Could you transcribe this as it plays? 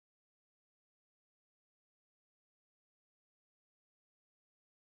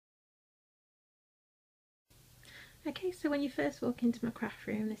Okay, so when you first walk into my craft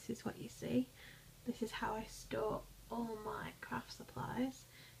room, this is what you see. This is how I store all my craft supplies,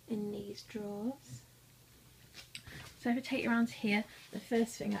 in these drawers. So if I take you around here, the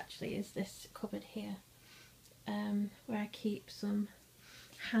first thing actually is this cupboard here, where I keep some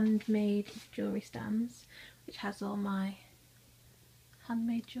handmade jewellery stands, which has all my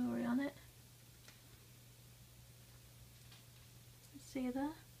handmade jewellery on it. See there?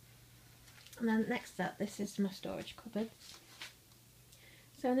 And then next up, this is my storage cupboard.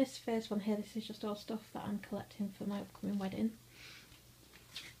 So in this first one here, this is just all stuff that I'm collecting for my upcoming wedding.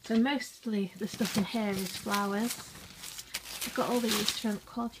 So mostly the stuff in here is flowers. I've got all these from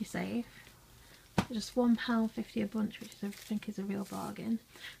Quality Safe. They're just £1.50 a bunch, which I think is a real bargain.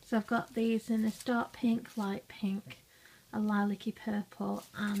 So I've got these in this dark pink, light pink, a lilac-y purple,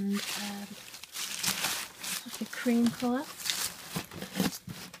 and like a cream colour.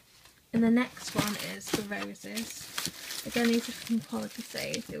 And the next one is the roses. Again, these are from Quality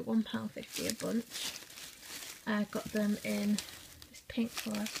Safe. They were £1.50 a bunch. I got them in this pink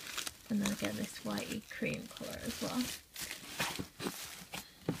colour, and then again this whitey cream colour as well.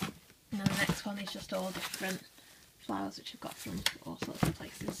 And then the next one is just all different flowers which I've got from all sorts of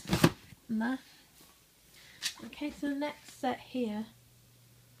places. And there. Okay, so the next set here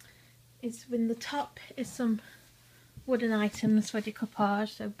is, when the top is some wooden items for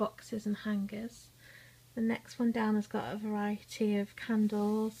decoupage, so boxes and hangers. The next one down has got a variety of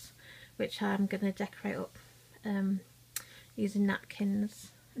candles, which I'm going to decorate up using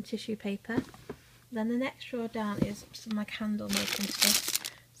napkins and tissue paper. Then the next drawer down is some of my candle making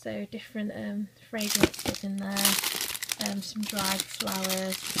stuff, so different fragrances in there, some dried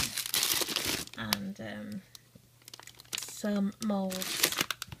flowers, and some moulds,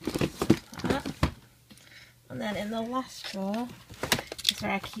 like that. And then in the last drawer is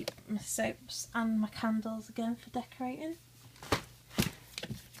where I keep my soaps and my candles again for decorating.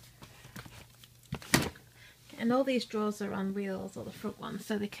 And all these drawers are on wheels, or the front ones,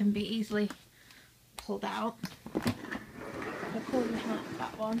 so they can be easily pulled out. I pull behind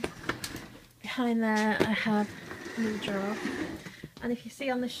that one. Behind there I have another drawer. And if you see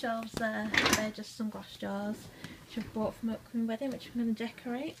on the shelves there, they're just some glass jars which I've bought for my upcoming wedding, which I'm going to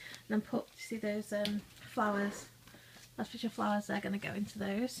decorate. And then put, you see those flowers, artificial flowers, they're going to go into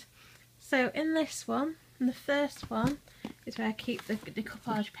those. So in this one, in the first one, is where I keep the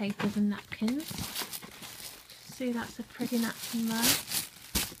decoupage papers and napkins. See, that's a pretty napkin there.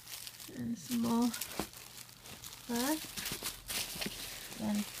 And some more there.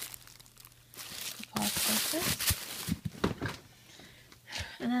 Then decoupage papers.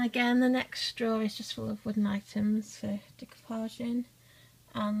 And then again, the next drawer is just full of wooden items for decoupaging,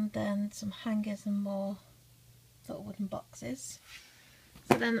 and then some hangers and more little wooden boxes.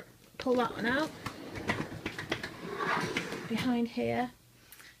 So then pull that one out. Behind here,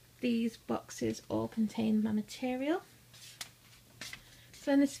 these boxes all contain my material.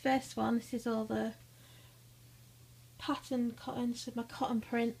 So in this first one, this is all the pattern cotton, so my cotton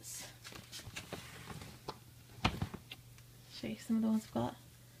prints. Show you some of the ones I've got.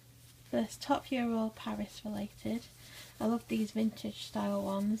 First, top here are all Paris related. I love these vintage style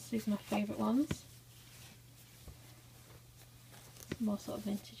ones, these are my favourite ones. More sort of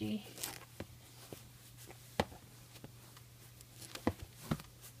vintagey.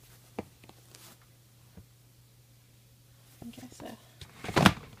 Okay, so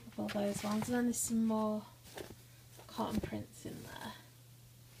of all those ones, and then there's some more cotton prints in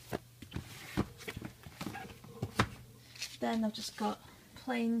there. Then I've just got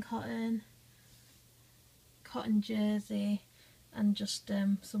plain cotton, cotton jersey, and just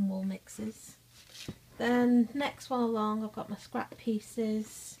some wool mixes. Then next one along, I've got my scrap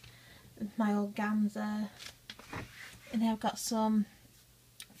pieces, my organza, and then I've got some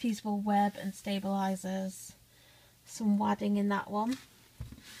fusible web and stabilisers, some wadding in that one.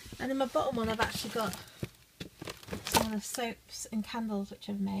 And in my bottom one, I've actually got some of the soaps and candles which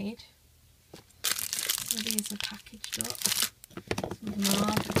I've made. Some of these are packaged up. Some of them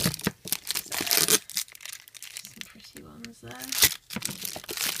are. So, some pretty ones there.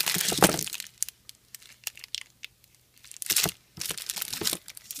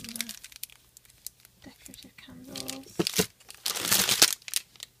 Some decorative candles.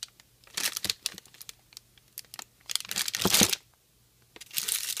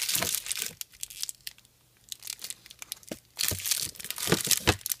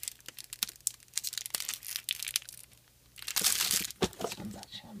 This one's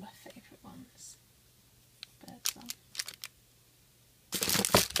actually one of my favourite ones. Birdsong.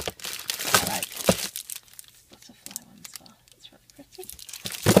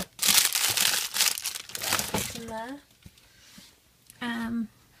 there.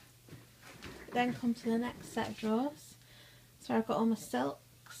 Then come to the next set of drawers. So I've got all my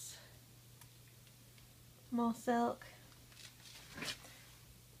silks, more silk,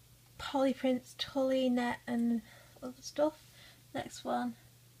 poly prints, tully, net and other stuff. Next one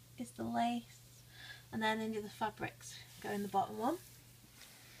is the lace, and then any of the fabrics go in the bottom one.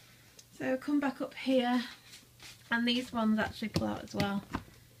 So come back up here, and these ones actually pull out as well.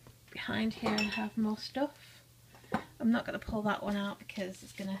 Behind here I have more stuff. I'm not going to pull that one out because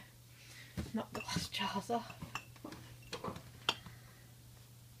it's going to knock the glass jars off.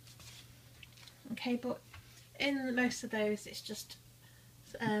 Okay, but in most of those it's just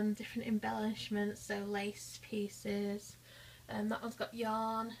different embellishments, so lace pieces. That one's got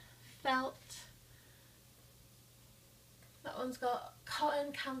yarn, felt. That one's got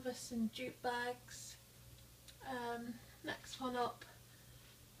cotton, canvas and jute bags. Next one up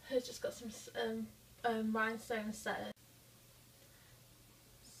has just got some rhinestone setters.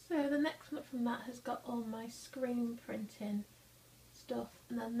 So the next one up from that has got all my screen printing stuff,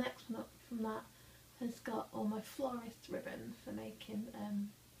 and then the next one up from that has got all my florist ribbon for making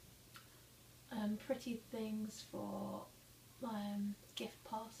pretty things for gift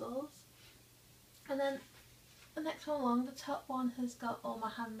parcels. And then the next one along, the top one has got all my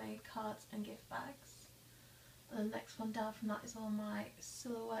handmade cards and gift bags. And the next one down from that is all my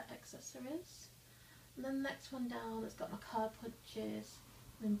silhouette accessories. And then the next one down has got my card punches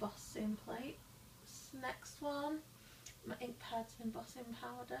and embossing plates. Next one, my ink pads and embossing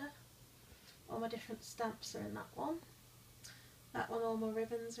powder. All my different stamps are in that one. That one, all my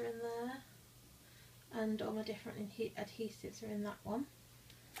ribbons are in there. And all my different adhesives are in that one.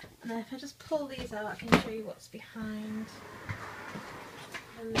 And then if I just pull these out, I can show you what's behind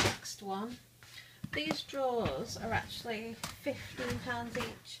the next one. These drawers are actually £15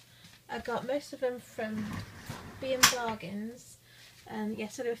 each. I got most of them from B&Bargains. Yeah,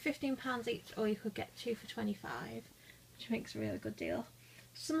 so they were £15 each, or you could get 2 for 25, which makes a really good deal.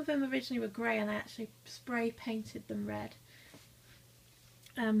 Some of them originally were grey, and I actually spray painted them red.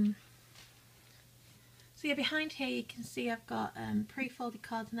 So yeah, behind here you can see I've got pre-folded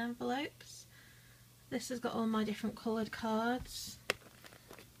cards and envelopes. This has got all my different coloured cards.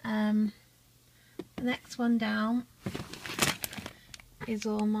 The next one down is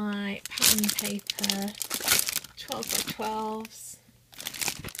all my pattern paper, 12 by 12s.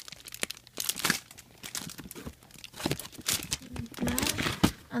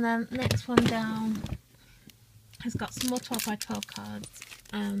 And then the next one down has got some more 12 by 12 cards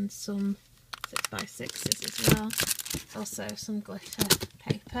and some 6 by 6s as well. Also some glitter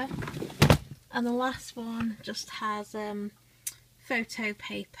paper. And the last one just has photo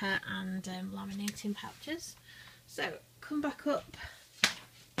paper and laminating pouches. So come back up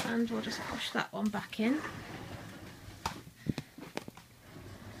and we'll just push that one back in.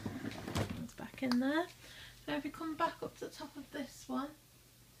 It's back in there. So if we come back up to the top of this one,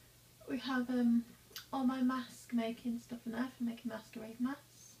 we have all my mask making stuff in there for making masquerade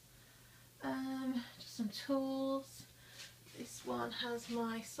masks. Just some tools. This one has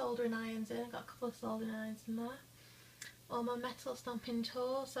my soldering irons in. I've got a couple of soldering irons in there. All my metal stamping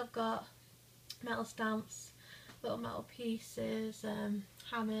tools. I've got metal stamps, little metal pieces,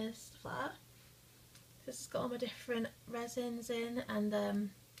 hammers, stuff like that. This has got all my different resins in, and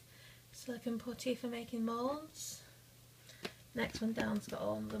silicone putty for making moulds. Next one down's got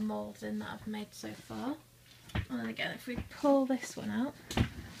all the moulds in that I've made so far. And then again, if we pull this one out,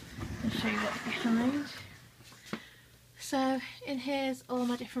 I'll show you what's behind. So in here's all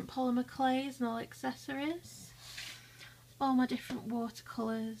my different polymer clays and all accessories, all my different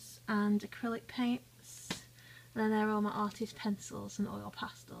watercolours and acrylic paints, and then there are all my artist pencils and oil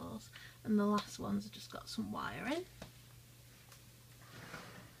pastels, and the last ones have just got some wiring.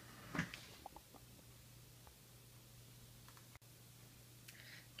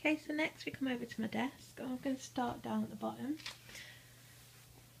 Okay, so next we come over to my desk. I'm going to start down at the bottom.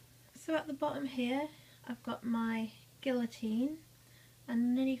 So at the bottom here I've got my guillotine,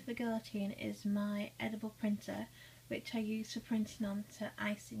 and underneath the guillotine is my edible printer, which I use for printing onto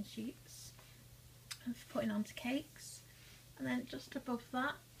icing sheets and for putting onto cakes. And then just above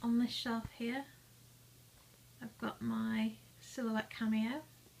that, on this shelf here, I've got my Silhouette Cameo.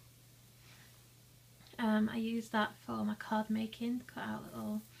 I use that for my card making, cut out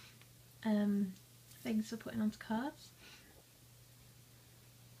little things for putting onto cards.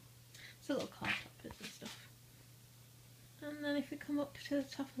 So little card toppers and stuff. And then if we come up to the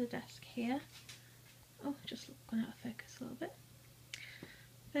top of the desk here, oh, just gone out of focus a little bit.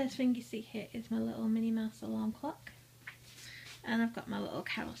 First thing you see here is my little Minnie Mouse alarm clock. And I've got my little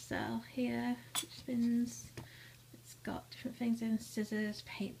carousel here, which spins. got different things in: scissors,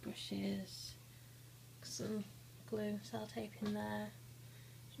 paintbrushes, some glue, sellotape in there,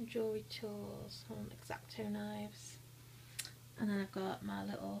 some jewellery tools, some X-Acto knives, and then I've got my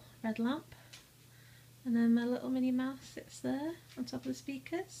little red lamp, and then my little Minnie Mouse sits there on top of the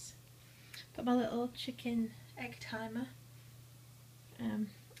speakers. Got my little chicken egg timer.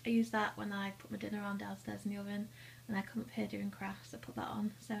 I use that when I put my dinner on downstairs in the oven and I come up here doing crafts. I put that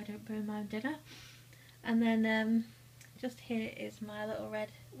on so I don't burn my own dinner. And then just here is my little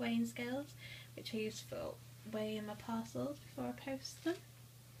red weighing scales, which I use for weighing my parcels before I post them.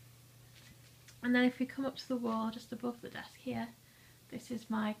 And then if we come up to the wall just above the desk here, this is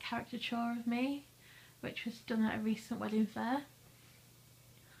my caricature of me, which was done at a recent wedding fair.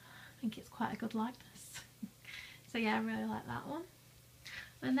 I think it's quite a good likeness. So yeah, I really like that one.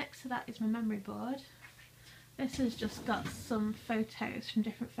 And next to that is my memory board. This has just got some photos from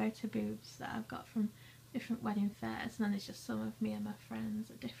different photo booths that I've got from different wedding fairs, and then it's just some of me and my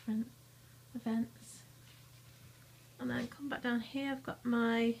friends at different events. And then come back down here, I've got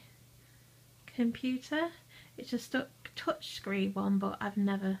my computer. It's just a touch screen one, but I've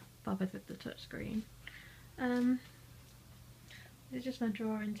never bothered with the touch screen. There's just my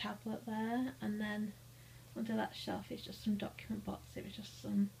drawing tablet there, and then under that shelf is just some document box. It was just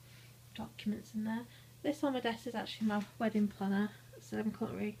some documents in there. This on my desk is actually my wedding planner, so I'm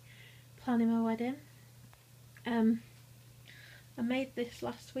currently planning my wedding. I made this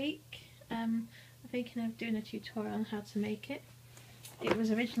last week. I'm thinking of doing a tutorial on how to make it. It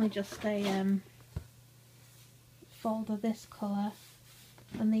was originally just a folder this colour,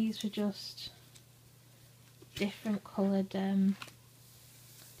 and these were just different coloured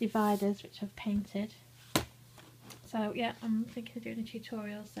dividers which I've painted. So yeah, I'm thinking of doing a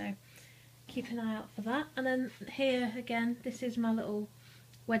tutorial, so keep an eye out for that. And then here again, this is my little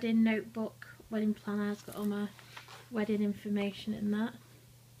wedding notebook, wedding planner. It's got all my wedding information in that.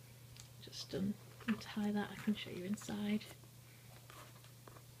 Just untie that, I can show you inside.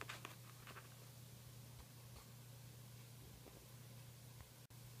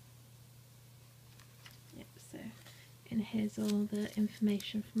 Yep, so in here's all the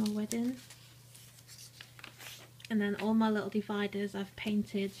information for my wedding. And then all my little dividers I've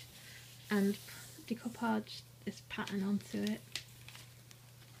painted and decoupaged this pattern onto it.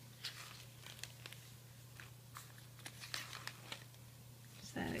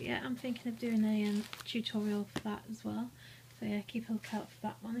 So yeah, I'm thinking of doing a tutorial for that as well. So yeah, keep a lookout for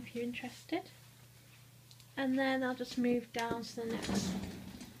that one if you're interested. And then I'll just move down to the next.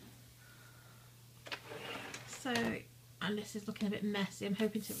 So, and this is looking a bit messy, I'm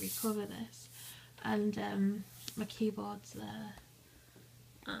hoping to recover this. And my keyboard's there,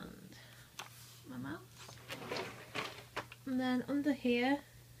 and my mouse. And then under here,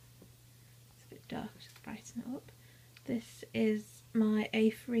 it's a bit dark, just brighten it up. This is my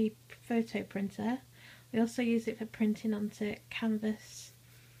A3 photo printer. I also use it for printing onto canvas,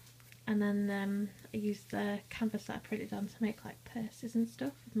 and then I use the canvas that I printed on to make like purses and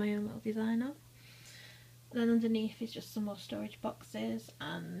stuff with my own little design on. And then underneath is just some more storage boxes,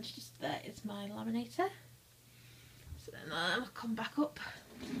 and just there is my laminator. So then I'll come back up.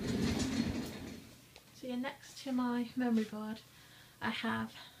 So yeah, next to my memory board I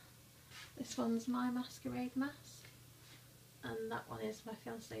have, this one's my masquerade mask, and that one is my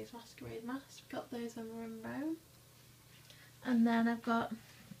fiance's masquerade mask. Got those when we were in Rome. And then I've got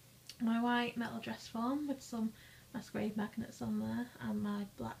my white metal dress form with some masquerade magnets on there, and my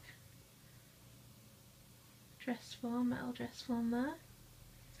black dress form, metal dress form there.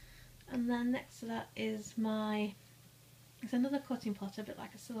 And then next to that is my, it's another cutting plotter, a bit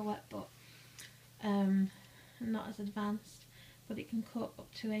like a silhouette, but not as advanced, but it can cut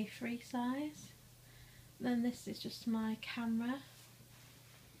up to A3 size. Then this is just my camera.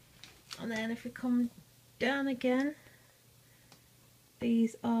 And then if we come down again,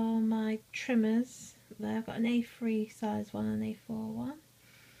 these are my trimmers there. I've got an A3 size one and an A4 one.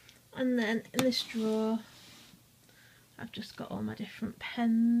 And then in this drawer I've just got all my different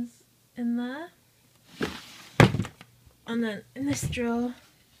pens in there. And then in this drawer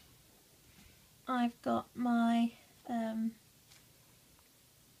I've got my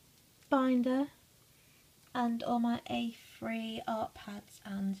binder and all my A3 art pads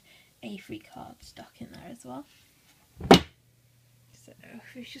and A3 cardstock in there as well. So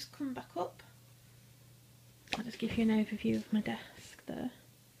if we just come back up, I'll just give you an overview of my desk there.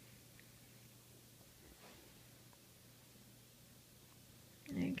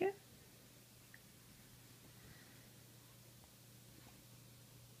 There you go.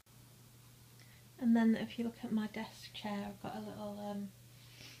 And then if you look at my desk chair, I've got a little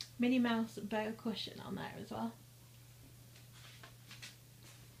Minnie Mouse bow cushion on there as well.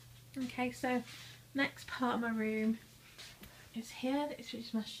 Okay, so next part of my room is here. This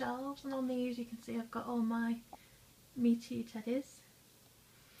is my shelves, and on these you can see I've got all my Me Too teddies.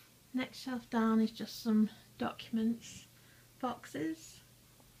 Next shelf down is just some documents boxes.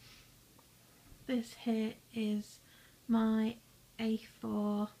 This here is my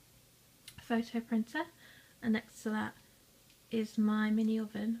A4 photo printer, and next to that is my mini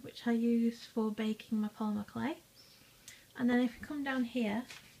oven, which I use for baking my polymer clay. And then if you come down here,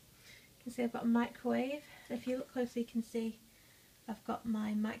 you can see I've got a microwave. If you look closely, you can see I've got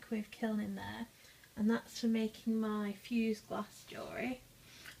my microwave kiln in there, and that's for making my fused glass jewellery.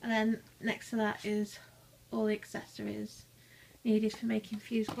 And then next to that is all the accessories needed for making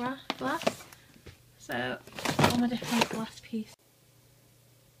fused glass. So all my different glass pieces.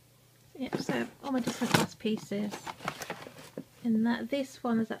 Yep, so all my different glass pieces in that. This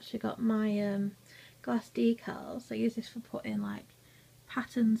one has actually got my glass decals. I use this for putting like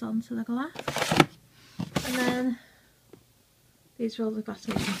patterns onto the glass. And then these are all the glass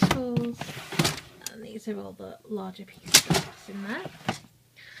making tools, and these are all the larger pieces of glass in there.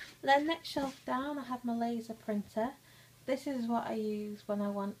 And then next shelf down I have my laser printer. This is what I use when I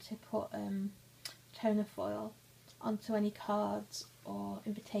want to put toner foil onto any cards or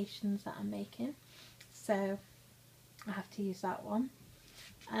invitations that I'm making, so I have to use that one.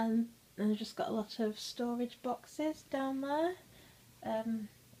 And then I've just got a lot of storage boxes down there.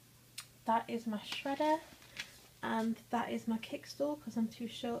 That is my shredder, and that is my kickstool because I'm too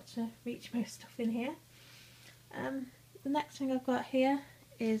short to reach most stuff in here. The next thing I've got here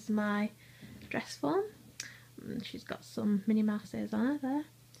is my dress form. She's got some Minnie Mouses on her there,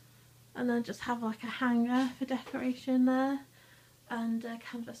 and then just have like a hanger for decoration there, and a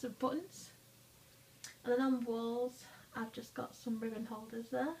canvas of buttons. And then on the walls I've just got some ribbon holders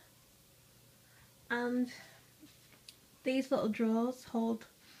there, and these little drawers hold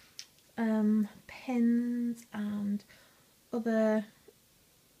pins and other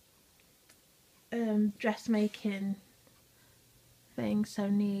dressmaking things, so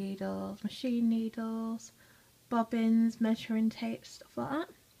needles, machine needles, bobbins, measuring tape, stuff like that.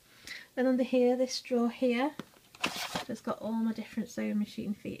 Then under here, this drawer here, just got all my different sewing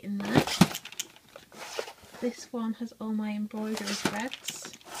machine feet in there. This one has all my embroidery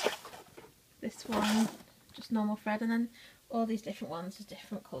threads. This one, just normal thread, and then all these different ones is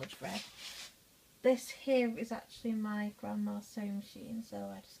different coloured thread. This here is actually my grandma's sewing machine, so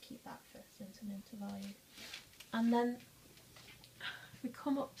I just keep that for sentimental value. And then if we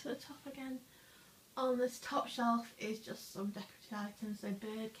come up to the top again, on this top shelf is just some decorative items, so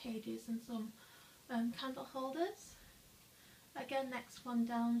bird cages and some candle holders. Again, next one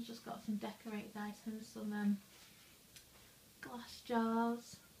down has just got some decorated items, some glass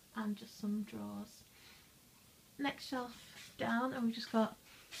jars and just some drawers. Next shelf down, and we've just got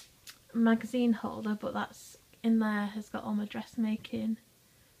a magazine holder, but that's in there has got all my dressmaking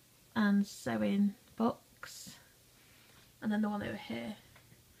and sewing books. And then the one over here,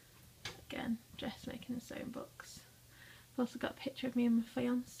 again, dressmaking and sewing books. I've also got a picture of me and my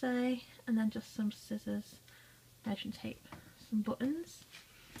fiance, and then just some scissors, measuring tape, some buttons.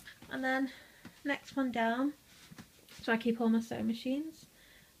 And then next one down, so I keep all my sewing machines.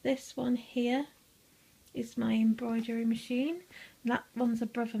 This one here is my embroidery machine. That one's a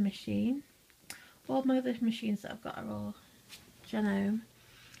Brother machine. All my other machines that I've got are all Genome.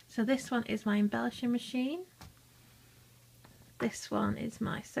 So this one is my embellishing machine. This one is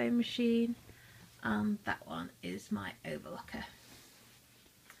my sewing machine, and that one is my overlocker.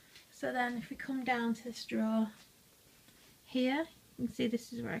 So then if we come down to this drawer here, you can see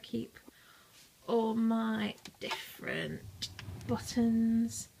this is where I keep all my different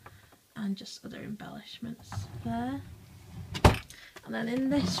buttons and just other embellishments there. And then in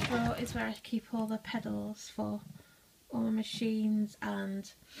this drawer is where I keep all the pedals for all my machines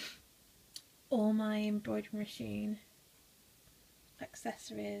and all my embroidery machine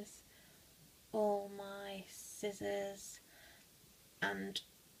accessories, all my scissors, and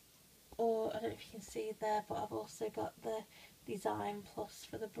all, I don't know if you can see there, but I've also got the Design Plus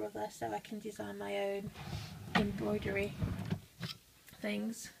for the Brother, so I can design my own embroidery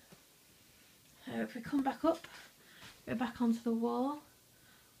things. If we come back up, go back onto the wall,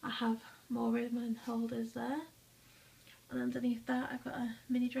 I have more ribbon holders there, and underneath that I've got a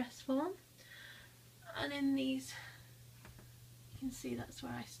mini dress form, and in these you can see that's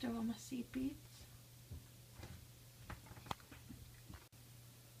where I store all my seed beads.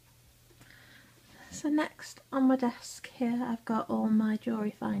 So next on my desk here I've got all my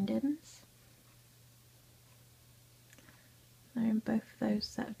jewellery findings. They're in both of those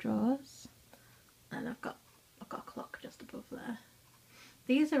set of drawers, and I've got a clock just above there.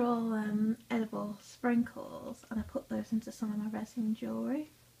 These are all edible sprinkles, and I put those into some of my resin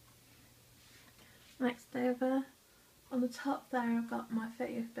jewellery. Next over, on the top there I've got my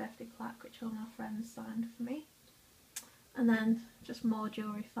 30th birthday plaque, which all my friends signed for me. And then just more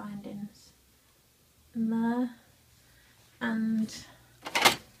jewellery findings in there. And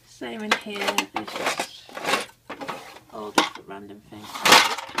same in here, there's just all different random things.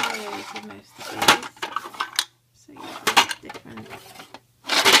 There's cameos in most of these. So you have different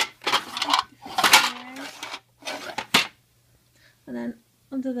cameos. And then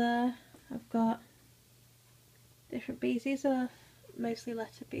under there I've got different beads. These are mostly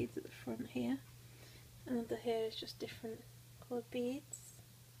letter beads at the front here. And under here is just different coloured beads.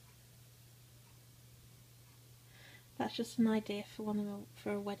 That's just an idea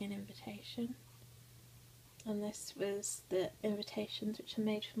for a wedding invitation. And this was the invitations which I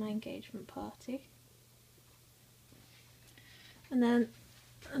made for my engagement party. And then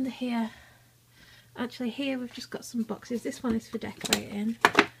under here, actually here we've just got some boxes. This one is for decorating,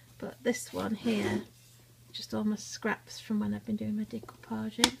 but this one here, just all my scraps from when I've been doing my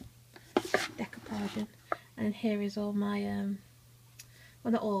decoupaging. And here is all my,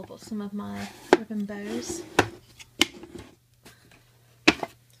 well not all, but some of my ribbon bows.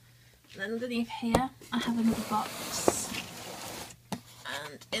 And then underneath here I have another box,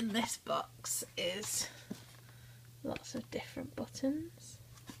 and in this box is lots of different buttons.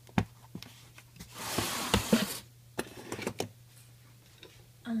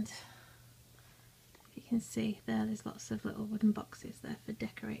 And if you can see there's lots of little wooden boxes there for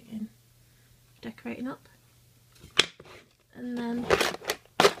decorating up. And then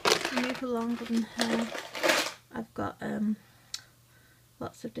to move along in here, I've got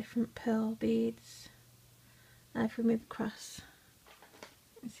lots of different pearl beads. And if we move across,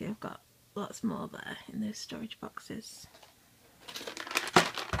 you see I've got lots more there in those storage boxes.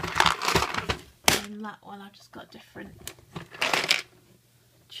 And that one I've just got different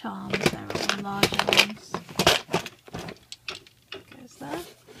charms, there are all larger ones. Goes there.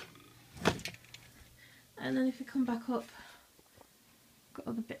 And then if you come back up, I've got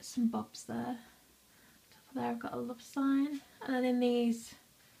other bits and bobs there. Top of there I've got a love sign, and then in these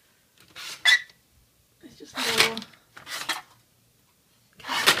it's just more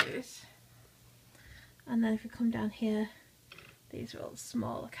cameos. And then if we come down here, these are all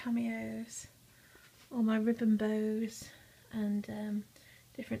smaller cameos, all my ribbon bows and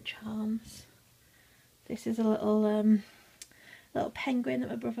different charms. This is a little penguin that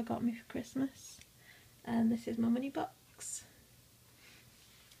my brother got me for Christmas, and this is my money box.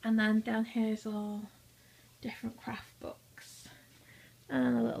 And then down here is all different craft books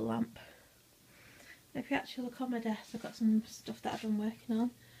and a little lamp. If you actually look on my desk, I've got some stuff that I've been working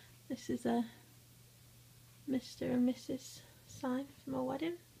on. This is a Mr. and Mrs. sign for my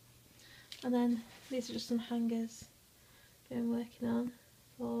wedding. And then these are just some hangers I've been working on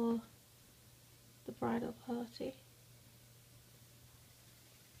for the bridal party.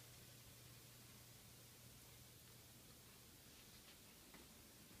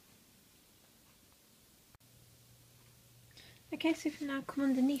 Okay, so if you now come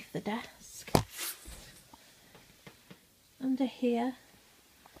underneath the desk, under here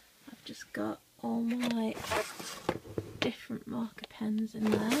I've just got all my different marker pens in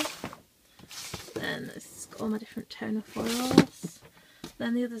there. Then there's all my different toner foils.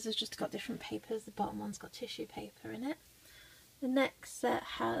 Then the others have just got different papers. The bottom one's got tissue paper in it. The next set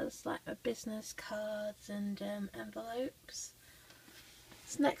has like my business cards and envelopes.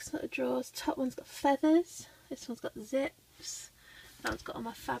 This next lot of drawers, top one's got feathers. This one's got zips. That one's got all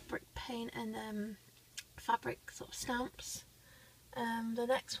my fabric paint and fabric sort of stamps. The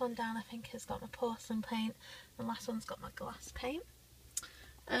next one down I think has got my porcelain paint, and the last one's got my glass paint.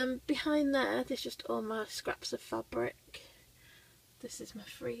 Behind there, there's just all my scraps of fabric. This is my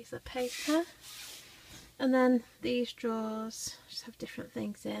freezer paper. And then these drawers just have different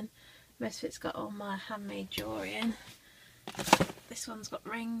things in. Most of it's got all my handmade jewellery in. This one's got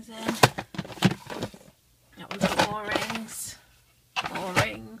rings in. That one's got more rings. More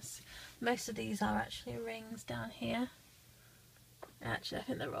rings. Most of these are actually rings down here. Actually, I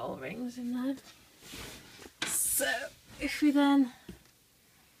think they're all rings in there. So, if we then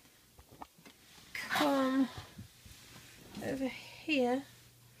come over here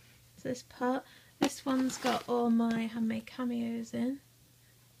to this part, this one's got all my handmade cameos in.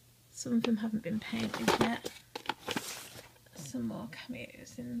 Some of them haven't been painted yet. Some more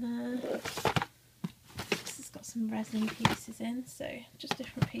cameos in there. This has got some resin pieces in, so just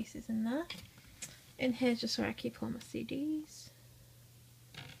different pieces in there. In here's just where I keep all my CDs.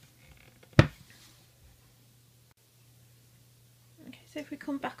 Okay, so if we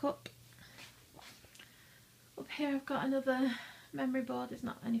come back up here, I've got another memory board. There's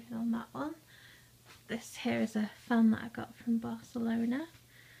not anything on that one. This here is a fan that I got from Barcelona.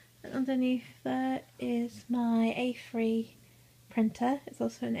 And underneath there is my A3 printer. It's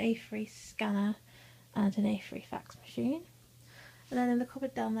also an A3 scanner and an A3 fax machine. And then in the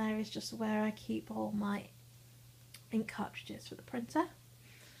cupboard down there is just where I keep all my ink cartridges for the printer.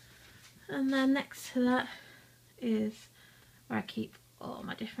 And then next to that is where I keep all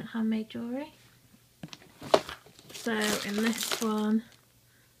my different handmade jewellery. So in this one,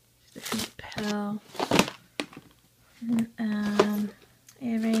 different pearl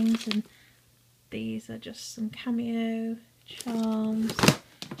earrings, and these are just some cameo charms,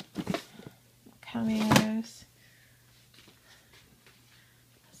 cameos.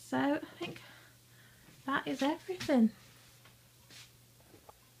 So I think that is everything.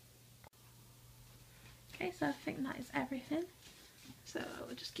 Okay, so I think that is everything. So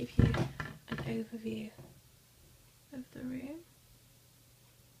I'll just give you an overview of the room.